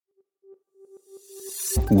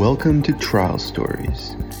Welcome to Trial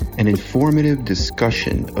Stories, an informative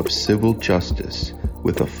discussion of civil justice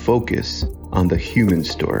with a focus on the human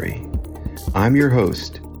story. I'm your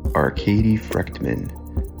host, Arkady Frechtman,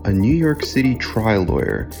 a New York City trial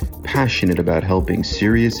lawyer passionate about helping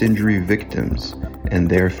serious injury victims and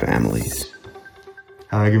their families.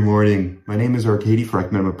 Hi, good morning. My name is Arkady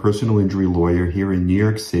Frechtman. I'm a personal injury lawyer here in New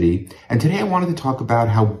York City. And today I wanted to talk about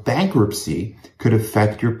how bankruptcy could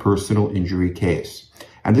affect your personal injury case.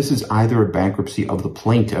 And this is either a bankruptcy of the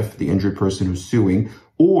plaintiff, the injured person who's suing,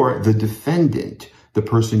 or the defendant, the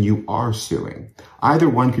person you are suing. Either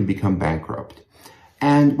one can become bankrupt.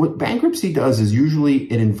 And what bankruptcy does is usually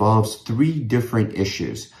it involves three different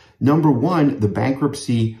issues. Number one, the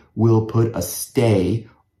bankruptcy will put a stay,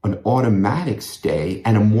 an automatic stay,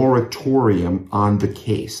 and a moratorium on the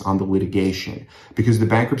case, on the litigation, because the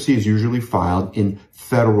bankruptcy is usually filed in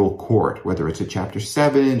federal court, whether it's a Chapter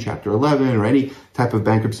 7, Chapter 11, or any type of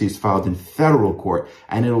bankruptcy is filed in federal court,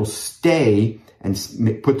 and it'll stay and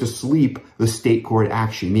put to sleep the state court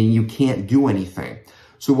action, meaning you can't do anything.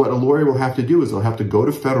 So what a lawyer will have to do is they'll have to go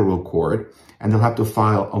to federal court and they'll have to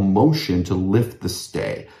file a motion to lift the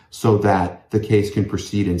stay so that the case can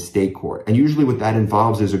proceed in state court. And usually what that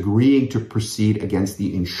involves is agreeing to proceed against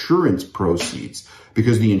the insurance proceeds,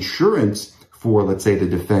 because the insurance for, let's say, the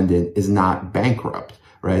defendant is not bankrupt,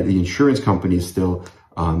 right? The insurance company is still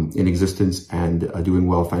in existence and doing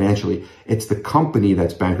well financially. It's the company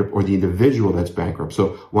that's bankrupt or the individual that's bankrupt. So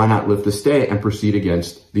why not lift the stay and proceed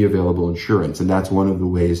against the available insurance? And that's one of the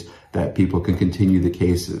ways that people can continue the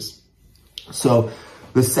cases. So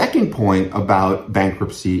the second point about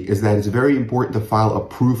bankruptcy is that it's very important to file a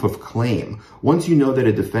proof of claim. Once you know that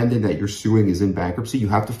a defendant that you're suing is in bankruptcy, you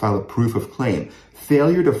have to file a proof of claim.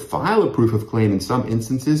 Failure to file a proof of claim in some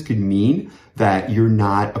instances could mean that you're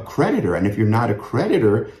not a creditor. And if you're not a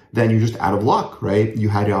creditor, then you're just out of luck, right? You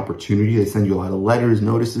had the opportunity. They send you a lot of letters,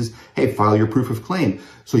 notices. Hey, file your proof of claim.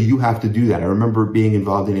 So you have to do that. I remember being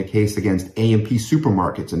involved in a case against A&P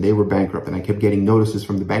supermarkets, and they were bankrupt. And I kept getting notices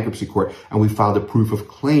from the bankruptcy court, and we filed a proof of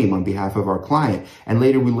claim on behalf of our client. And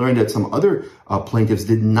later we learned that some other plaintiffs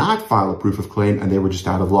did not file a proof of claim, and they were just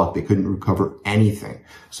out of luck. They couldn't recover anything.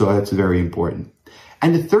 So that's very important.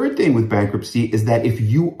 And the third thing with bankruptcy is that if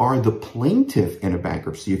you are the plaintiff in a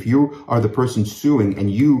bankruptcy, if you are the person suing and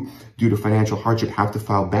you, due to financial hardship, have to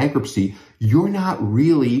file bankruptcy, you're not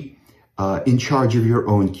really in charge of your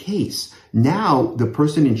own case. Now, the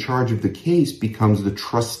person in charge of the case becomes the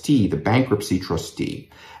trustee, the bankruptcy trustee.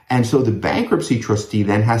 And so the bankruptcy trustee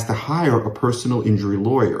then has to hire a personal injury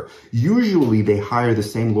lawyer. Usually they hire the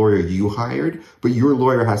same lawyer you hired, but your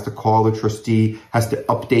lawyer has to call the trustee, has to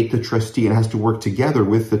update the trustee, and has to work together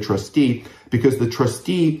with the trustee, because the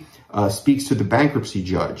trustee speaks to the bankruptcy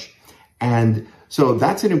judge. And so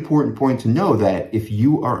that's an important point to know, that if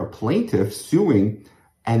you are a plaintiff suing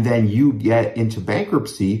and then you get into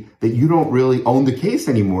bankruptcy, that you don't really own the case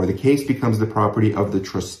anymore. The case becomes the property of the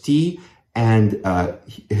trustee, and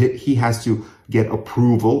he has to get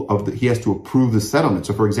approval he has to approve the settlement.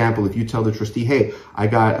 So for example, if you tell the trustee, hey, I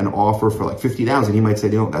got an offer for like $50,000, he might say,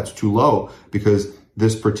 no, that's too low, because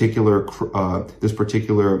this particular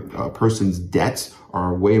person's debts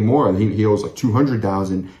are way more. He owes like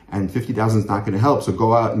 $200,000, and $50,000 is not going to help. So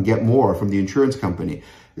go out and get more from the insurance company.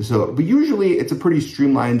 So, but usually it's a pretty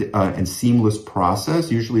streamlined and seamless process.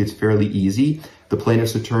 Usually it's fairly easy. The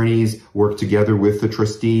plaintiff's attorneys work together with the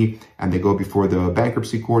trustee, and they go before the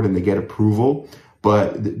bankruptcy court and they get approval.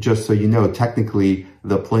 But just so you know, technically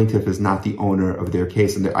the plaintiff is not the owner of their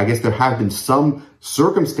case. And I guess there have been some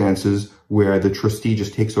circumstances where the trustee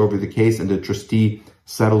just takes over the case and the trustee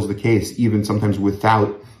settles the case, even sometimes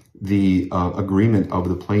without the agreement of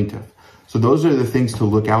the plaintiff. So those are the things to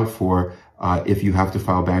look out for if you have to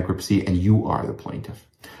file bankruptcy and you are the plaintiff.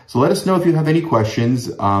 So let us know if you have any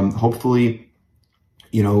questions. Hopefully,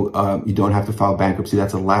 you don't have to file bankruptcy.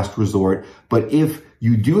 That's a last resort. But if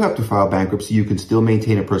you do have to file bankruptcy, you can still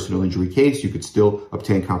maintain a personal injury case. You could still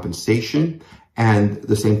obtain compensation. And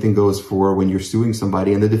the same thing goes for when you're suing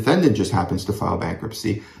somebody and the defendant just happens to file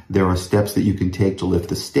bankruptcy. There are steps that you can take to lift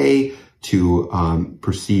the stay, to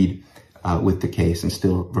proceed with the case and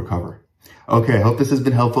still recover. Okay, I hope this has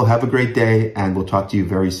been helpful. Have a great day, and we'll talk to you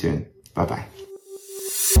very soon. Bye-bye.